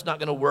 no, that's not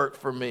going to work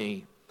for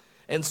me.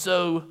 And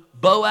so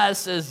Boaz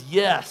says,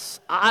 yes,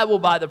 I will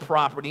buy the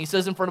property. He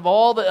says in front of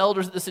all the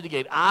elders at the city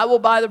gate, I will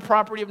buy the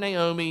property of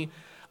Naomi.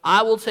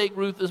 I will take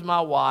Ruth as my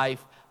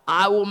wife.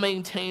 I will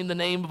maintain the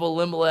name of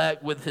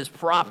Elimelech with his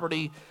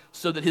property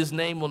so that his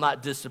name will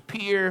not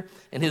disappear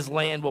and his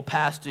land will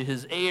pass to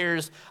his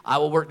heirs. I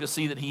will work to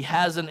see that he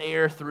has an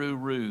heir through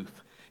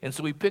Ruth. And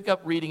so we pick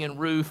up reading in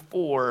Ruth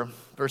 4,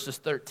 verses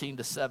 13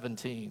 to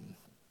 17.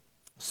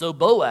 So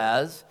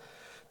Boaz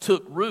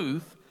took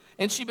Ruth,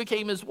 and she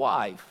became his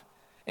wife.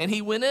 And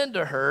he went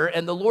into her,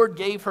 and the Lord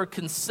gave her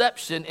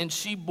conception, and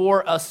she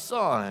bore a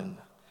son.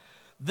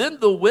 Then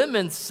the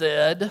women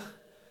said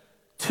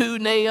to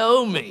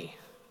Naomi,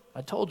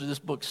 I told you this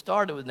book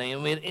started with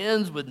Naomi. It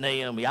ends with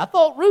Naomi. I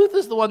thought Ruth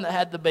is the one that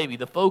had the baby.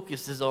 The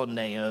focus is on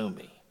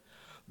Naomi.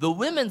 The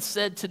women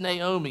said to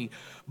Naomi,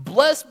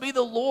 blessed be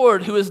the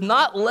Lord who has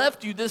not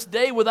left you this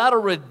day without a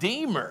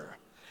redeemer.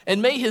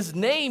 And may his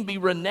name be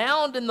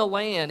renowned in the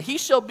land. He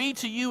shall be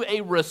to you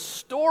a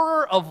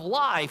restorer of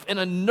life and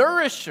a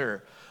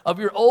nourisher of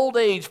your old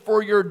age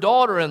for your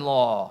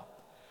daughter-in-law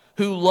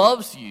who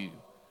loves you,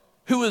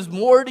 who is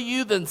more to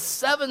you than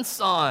 7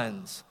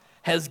 sons,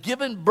 has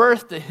given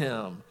birth to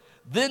him.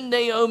 Then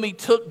Naomi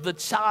took the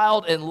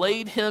child and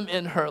laid him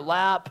in her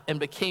lap and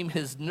became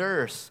his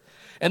nurse.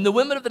 And the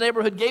women of the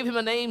neighborhood gave him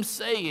a name,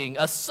 saying,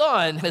 a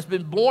son has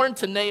been born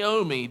to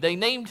Naomi. They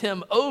named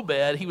him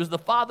Obed. He was the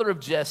father of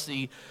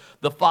Jesse,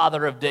 the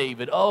father of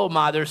David. Oh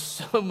my, there's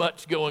so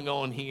much going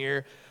on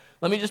here.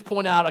 Let me just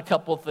point out a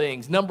couple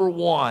things. Number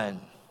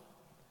 1,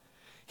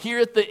 here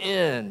at the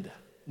end,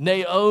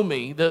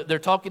 Naomi, they're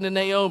talking to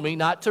Naomi,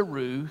 not to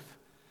Ruth,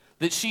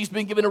 that she's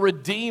been given a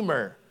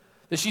redeemer,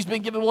 that she's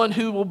been given one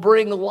who will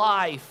bring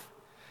life.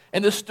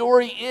 And the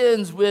story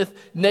ends with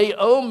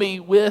Naomi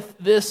with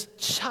this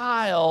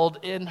child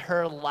in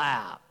her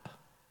lap.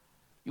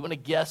 You want to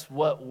guess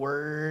what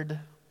word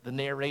the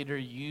narrator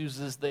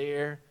uses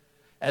there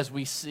as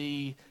we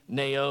see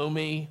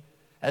Naomi,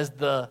 as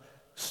the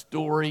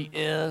story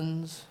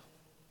ends?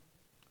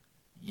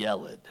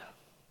 Yeled.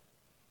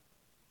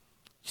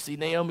 You see,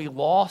 Naomi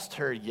lost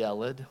her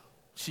yeled.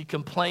 She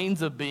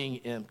complains of being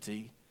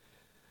empty.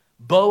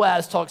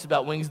 Boaz talks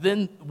about wings.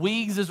 Then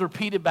weeds is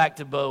repeated back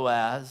to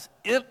Boaz.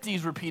 Empty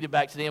is repeated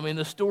back to Naomi. And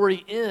the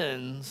story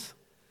ends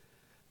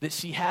that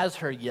she has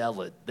her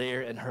yeled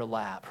there in her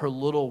lap, her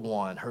little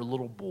one, her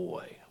little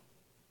boy.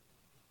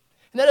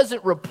 And that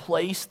doesn't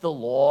replace the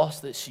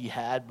loss that she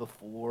had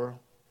before,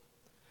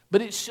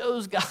 but it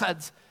shows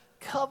God's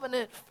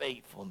covenant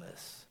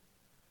faithfulness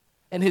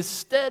and his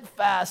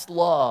steadfast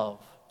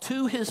love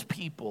to his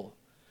people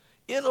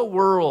in a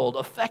world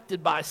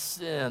affected by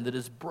sin that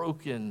is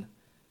broken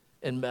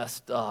and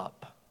messed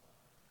up.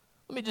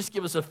 Let me just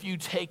give us a few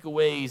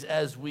takeaways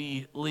as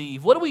we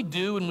leave. What do we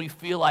do when we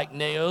feel like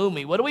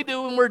Naomi? What do we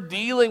do when we're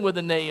dealing with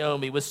a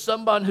Naomi, with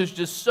someone who's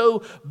just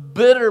so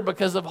bitter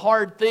because of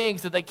hard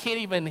things that they can't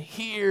even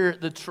hear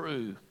the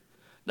truth?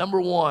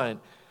 Number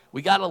 1,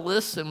 we got to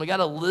listen. We got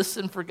to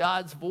listen for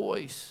God's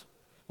voice.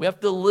 We have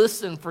to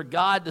listen for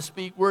God to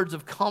speak words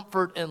of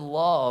comfort and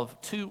love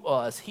to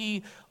us.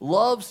 He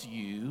loves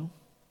you.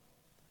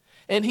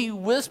 And he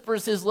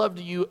whispers his love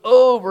to you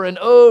over and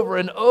over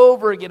and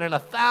over again in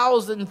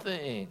 1,000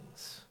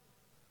 things.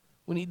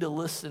 We need to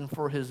listen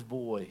for his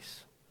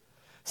voice.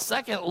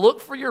 Second,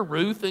 look for your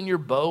Ruth and your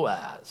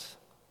Boaz,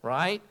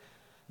 right?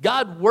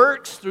 God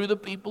works through the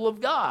people of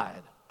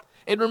God.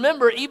 And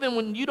remember, even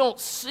when you don't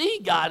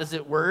see God is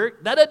at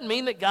work, that doesn't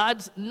mean that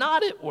God's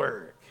not at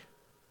work.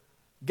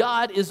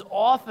 God is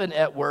often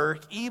at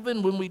work,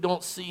 even when we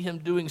don't see him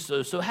doing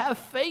so. So have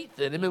faith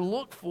in him and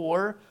look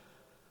for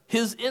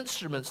his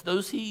instruments,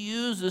 those he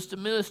uses to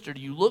minister to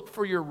you. Look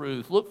for your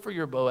Ruth. Look for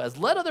your Boaz.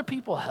 Let other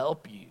people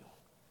help you.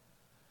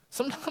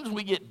 Sometimes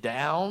we get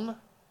down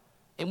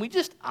and we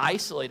just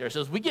isolate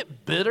ourselves. We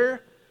get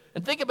bitter.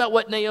 And think about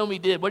what Naomi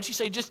did. What did she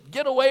say? Just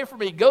get away from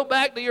me. Go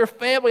back to your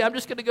family. I'm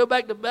just going to go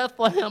back to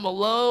Bethlehem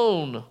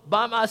alone,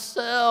 by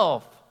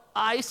myself,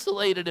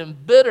 isolated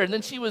and bitter. And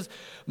then she was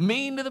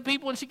mean to the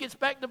people when she gets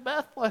back to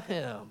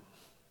Bethlehem.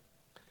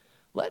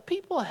 Let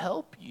people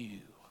help you.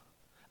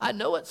 I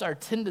know it's our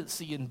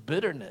tendency in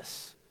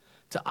bitterness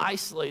to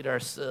isolate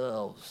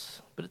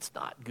ourselves, but it's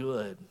not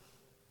good.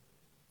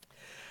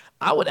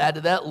 I would add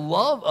to that,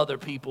 love other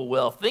people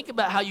well. Think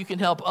about how you can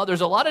help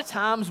others. A lot of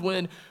times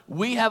when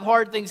we have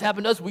hard things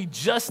happen to us, we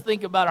just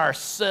think about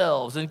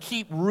ourselves and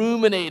keep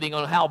ruminating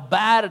on how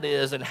bad it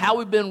is and how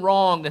we've been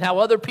wronged and how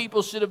other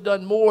people should have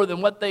done more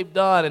than what they've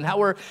done and how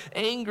we're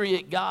angry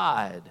at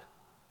God.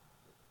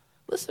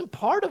 Listen,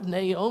 part of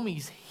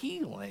Naomi's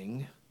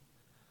healing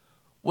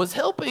was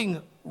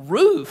helping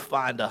Ruth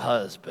find a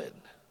husband.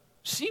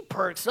 She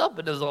perks up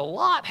and is a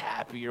lot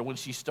happier when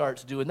she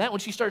starts doing that, when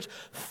she starts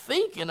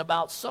thinking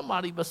about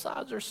somebody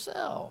besides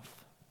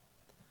herself.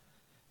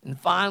 And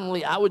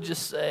finally, I would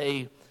just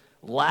say,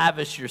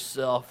 lavish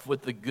yourself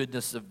with the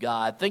goodness of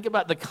God. Think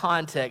about the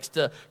context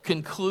to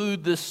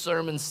conclude this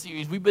sermon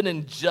series. We've been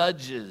in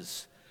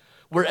Judges,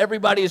 where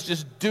everybody is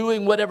just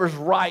doing whatever's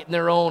right in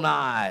their own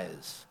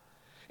eyes.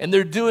 And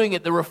they're doing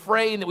it, the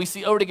refrain that we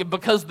see over again,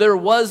 because there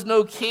was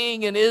no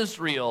king in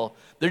Israel,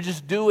 they're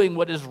just doing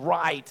what is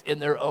right in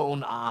their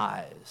own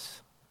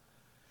eyes.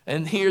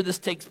 And here this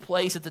takes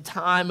place at the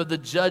time of the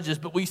Judges,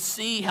 but we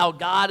see how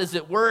God is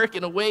at work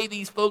in a way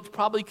these folks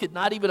probably could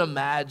not even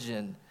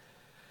imagine.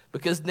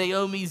 Because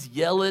Naomi's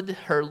Yeled,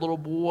 her little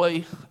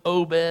boy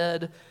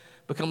Obed,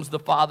 becomes the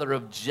father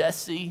of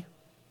Jesse,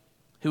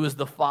 who is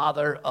the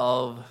father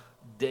of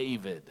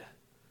David.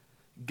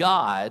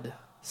 God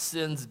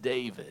sends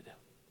David,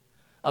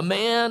 a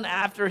man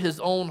after his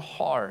own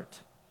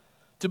heart,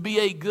 to be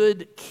a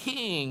good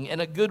king and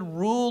a good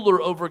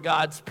ruler over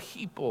God's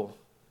people.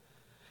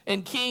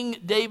 And King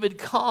David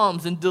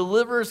comes and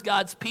delivers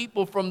God's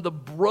people from the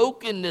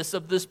brokenness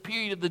of this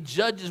period of the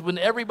Judges when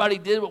everybody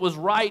did what was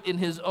right in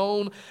his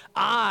own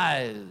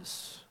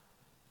eyes.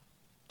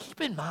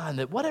 Keep in mind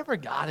that whatever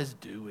God is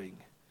doing,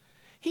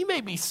 he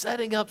may be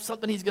setting up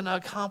something he's going to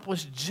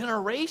accomplish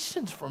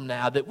generations from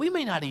now that we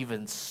may not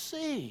even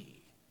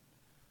see.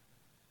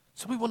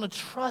 So we want to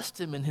trust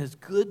him in his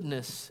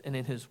goodness and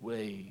in his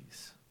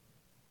ways.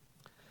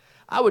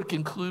 I would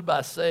conclude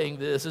by saying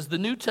this: as the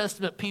New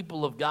Testament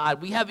people of God,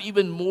 we have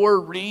even more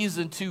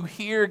reason to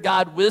hear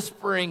God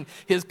whispering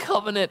his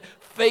covenant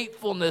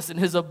faithfulness and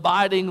his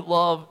abiding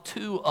love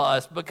to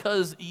us,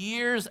 because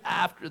years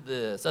after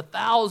this,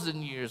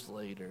 1,000 years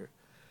later,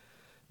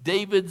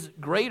 David's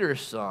greater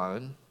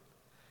son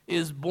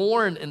is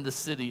born in the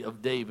city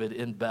of David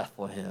in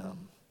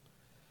Bethlehem.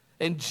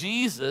 And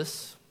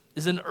Jesus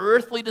is an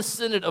earthly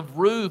descendant of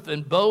Ruth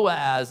and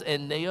Boaz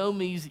and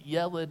Naomi's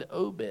Yeled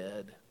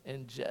Obed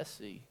and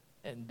Jesse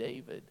and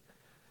David.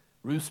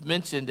 Ruth's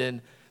mentioned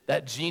in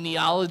that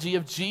genealogy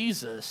of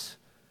Jesus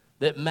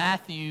that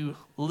Matthew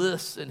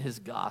lists in his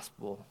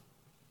gospel.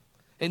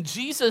 And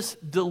Jesus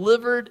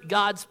delivered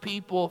God's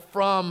people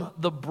from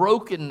the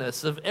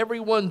brokenness of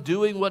everyone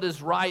doing what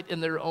is right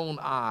in their own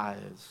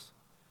eyes.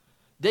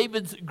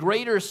 David's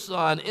greater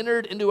son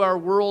entered into our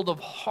world of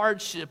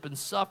hardship and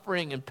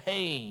suffering and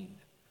pain.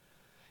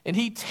 And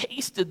he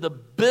tasted the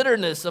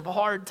bitterness of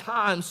hard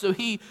times, so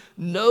he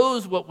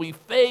knows what we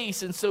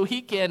face, and so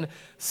he can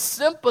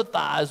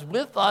sympathize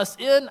with us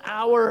in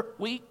our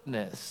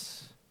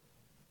weakness.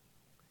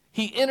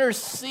 He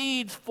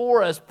intercedes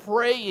for us,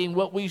 praying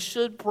what we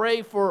should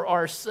pray for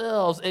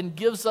ourselves, and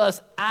gives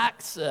us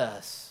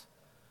access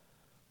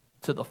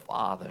to the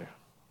Father.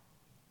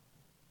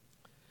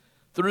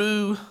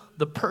 Through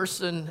the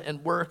person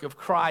and work of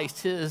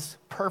Christ, his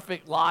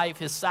perfect life,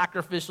 his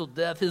sacrificial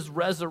death, his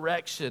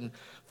resurrection,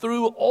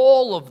 through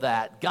all of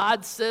that,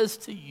 God says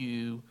to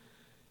you,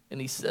 and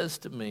he says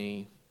to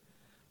me,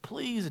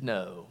 please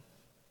know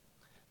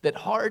that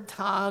hard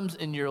times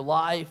in your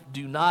life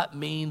do not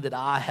mean that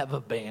I have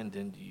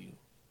abandoned you.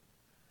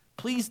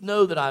 Please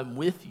know that I'm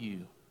with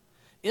you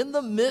in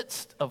the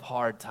midst of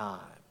hard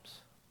times.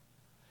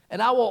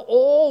 And I will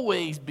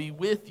always be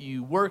with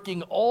you,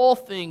 working all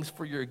things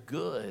for your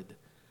good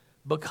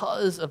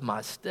because of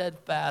my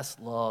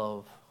steadfast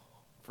love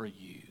for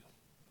you.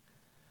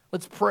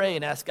 Let's pray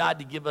and ask God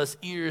to give us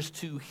ears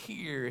to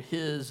hear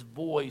his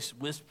voice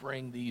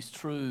whispering these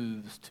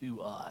truths to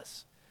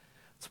us.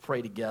 Let's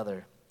pray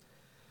together.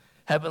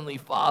 Heavenly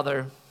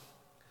Father,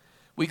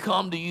 we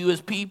come to you as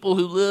people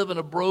who live in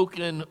a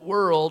broken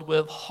world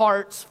with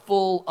hearts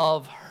full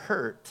of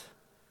hurt.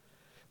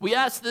 We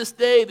ask this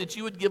day that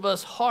you would give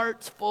us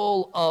hearts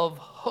full of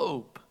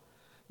hope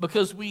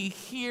because we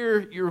hear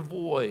your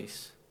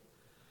voice,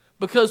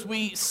 because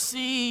we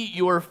see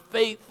your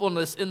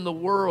faithfulness in the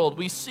world.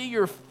 We see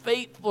your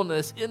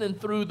faithfulness in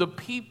and through the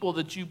people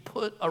that you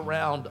put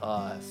around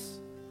us.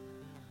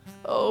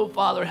 Oh,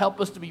 Father, help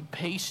us to be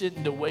patient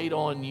and to wait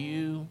on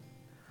you.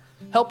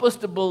 Help us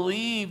to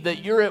believe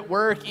that you're at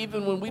work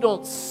even when we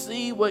don't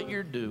see what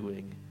you're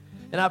doing.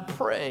 And I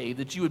pray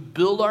that you would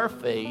build our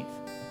faith,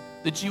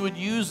 that you would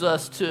use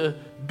us to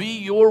be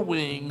your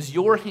wings,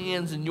 your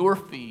hands, and your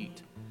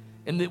feet,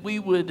 and that we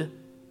would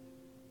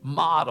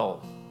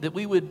model, that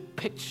we would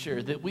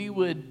picture, that we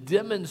would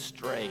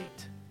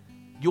demonstrate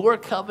your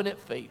covenant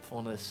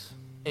faithfulness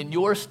and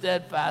your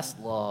steadfast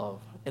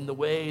love in the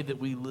way that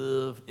we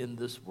live in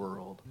this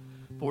world.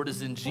 For it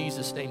is in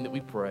Jesus' name that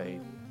we pray.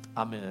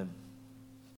 Amen.